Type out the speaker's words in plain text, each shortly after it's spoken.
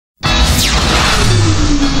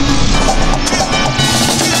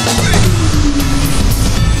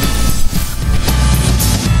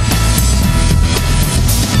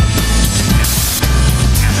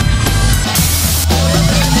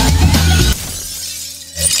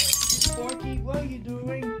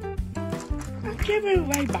giving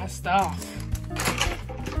away my stuff.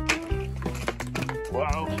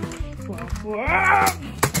 Whoa. Whoa, whoa.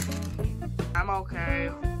 I'm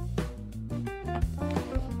okay.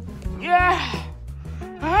 Yeah,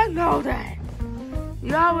 I know that.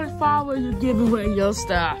 You always fall when you give away your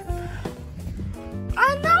stuff.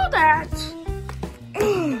 I know that.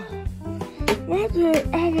 Why do I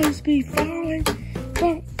always be falling?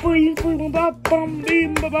 So,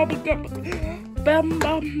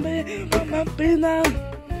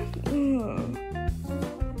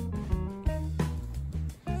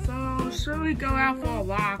 should we go out for a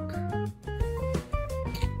walk?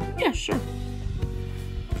 Yeah, sure.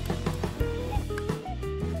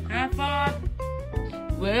 Have fun.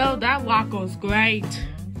 Well, that walk was great.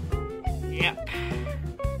 Yep.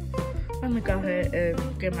 Let me go ahead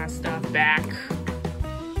and get my stuff back.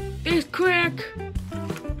 It's quick.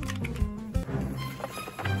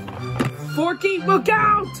 Forky, look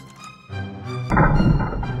out!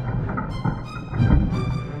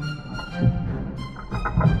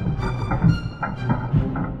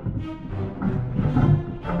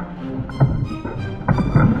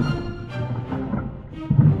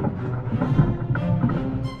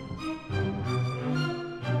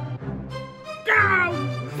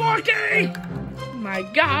 Forky! My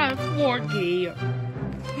God, Forky!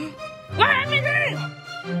 What a minute!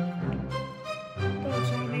 Don't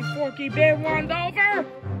tell me Forky been run over?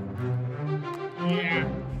 Yeah.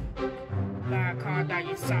 That car that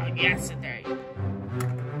you saw yesterday.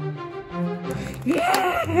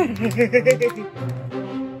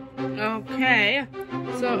 Okay.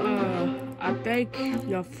 So, I think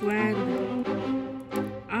your friend,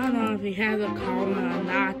 I don't know if he has a coma or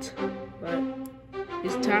not, but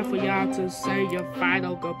it's time for y'all to say your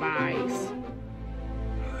final goodbyes.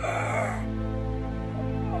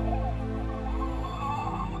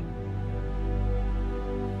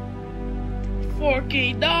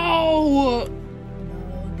 Forky, no!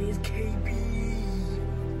 No, this can't be.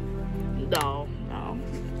 No.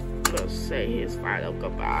 Just say his final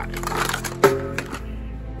goodbye.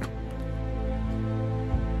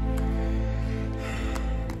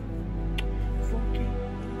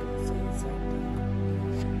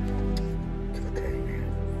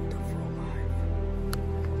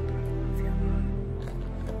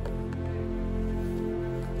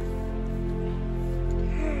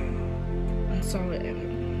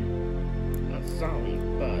 I'm sorry,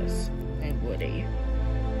 Buzz and Woody,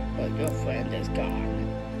 but your friend is gone.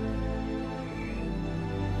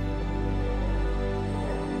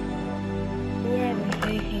 Whoever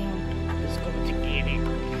hit him is going to get him.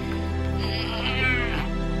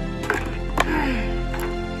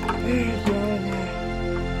 We're gonna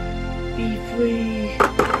be free.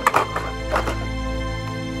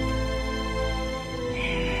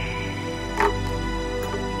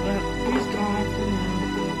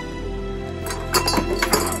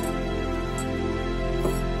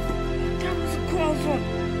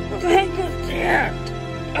 What the heck is that?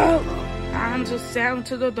 Oh, I'm just sailing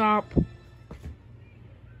to the dock.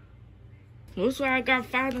 Looks like I gotta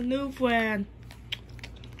find a new friend.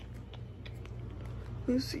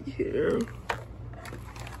 Let's see here.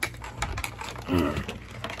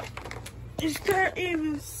 Is there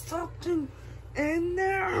even something in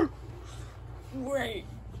there? Wait,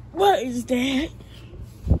 what is that?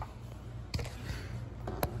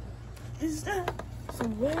 Is that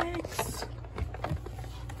some wax?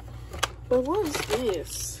 But what is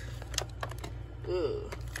this?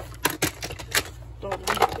 Ugh. Don't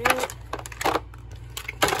need that.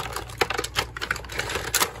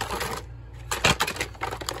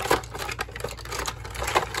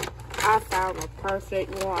 I found a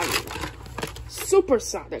perfect one.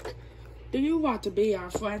 Supersonic. Do you want to be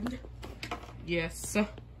our friend? Yes.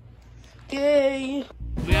 Yay.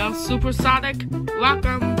 Well, Supersonic,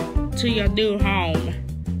 welcome to your new home.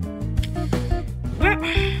 Well,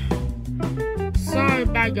 sorry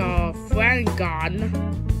about your friend gone.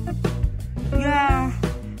 Yeah,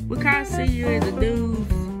 we can't see you in the news.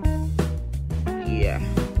 Yeah.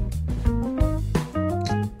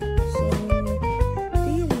 So, do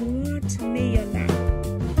you want me or not?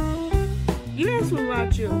 Yes, we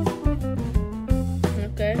want you.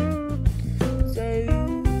 Okay. So,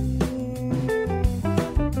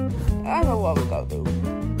 I know what we're gonna do.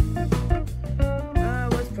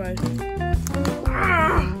 Let's pray.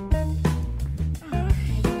 Ah!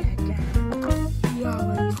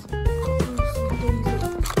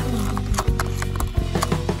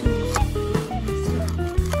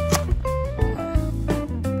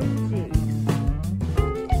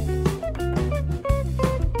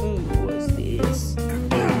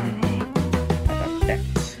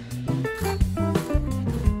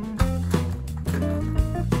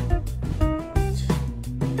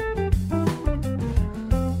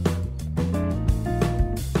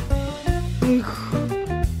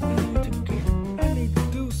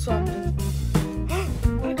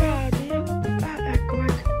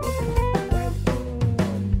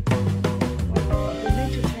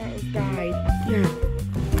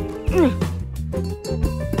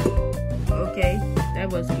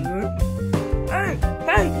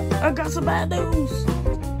 Hey, I got some bad news.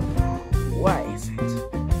 What is it?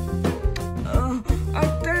 I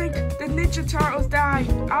think the Ninja Turtles died.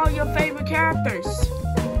 All your favorite characters.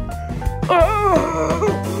 Oh,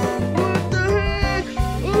 what the heck?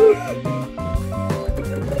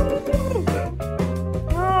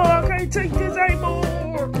 Oh, I can't take this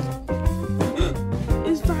anymore.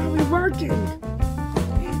 It's finally working.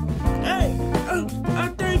 Hey,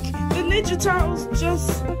 I think the Ninja Turtles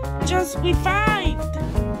just revived.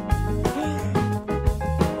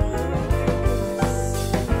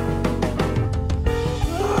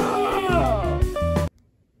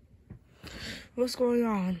 What's going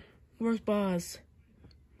on? Where's Buzz?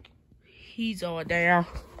 He's over there.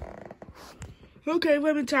 Okay,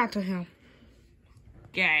 let me talk to him.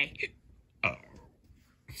 Okay. Oh,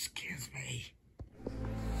 excuse me.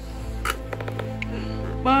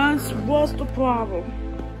 Buzz, what's the problem?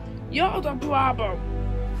 You're the problem.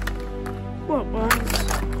 What, Buzz?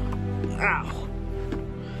 Ow.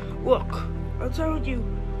 Look, I told you.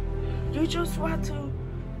 You just want to...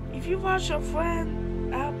 If you want your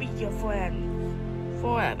friend, I'll be your friend.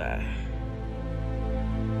 Forever.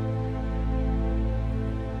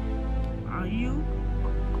 Are you?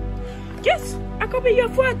 Yes, I can be your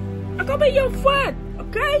friend. I can be your friend.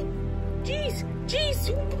 Okay? Jeez.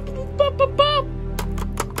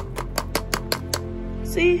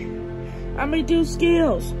 See, I may do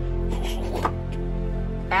skills.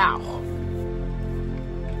 Ow.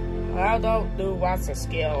 I don't do lots of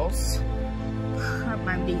skills.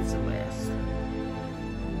 My knees are less.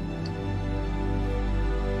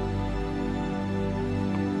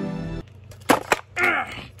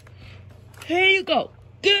 Here you go.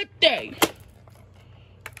 Good day.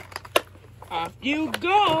 Off you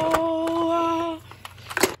go.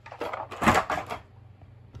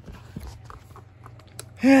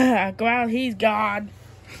 Well, he's gone.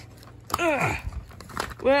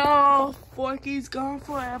 Well, Forky's gone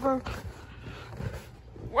forever.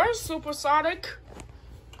 Where's Supersonic?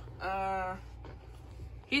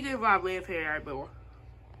 He didn't want to live here anymore.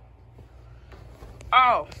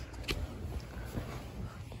 Oh.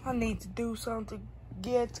 I need to do something to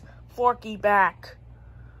get Forky back.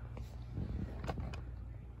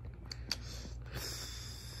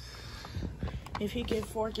 If he gets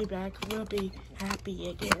Forky back, we'll be happy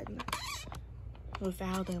again.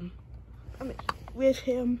 Without him. I mean, with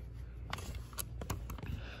him.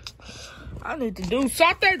 I need to do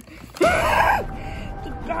something.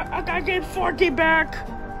 I gotta get Forky back.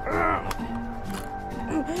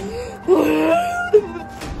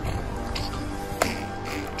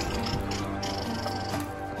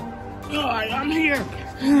 Alright, I'm here.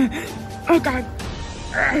 Okay.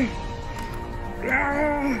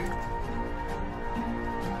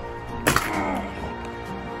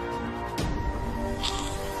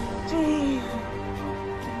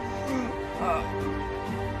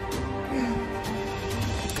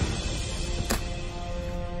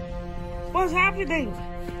 What's happening?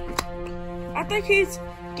 I think he's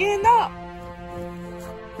getting up.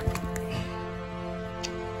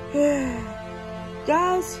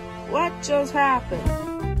 Guys, what just happened?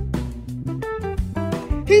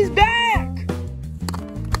 He's back!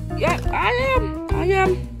 Yeah, I am.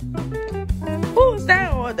 Who's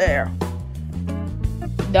that over there?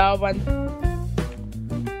 No one.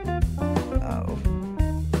 Oh.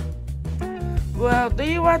 Well, do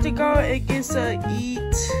you want to go and get some eat?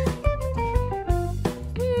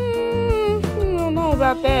 I don't know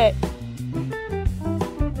about that.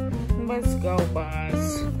 Let's go,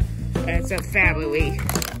 Buzz. It's a family.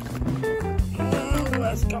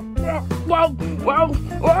 Let's go. Whoa.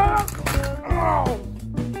 Oh.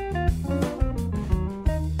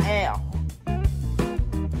 Ow.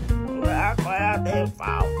 Well, I didn't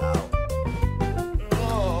fall, though.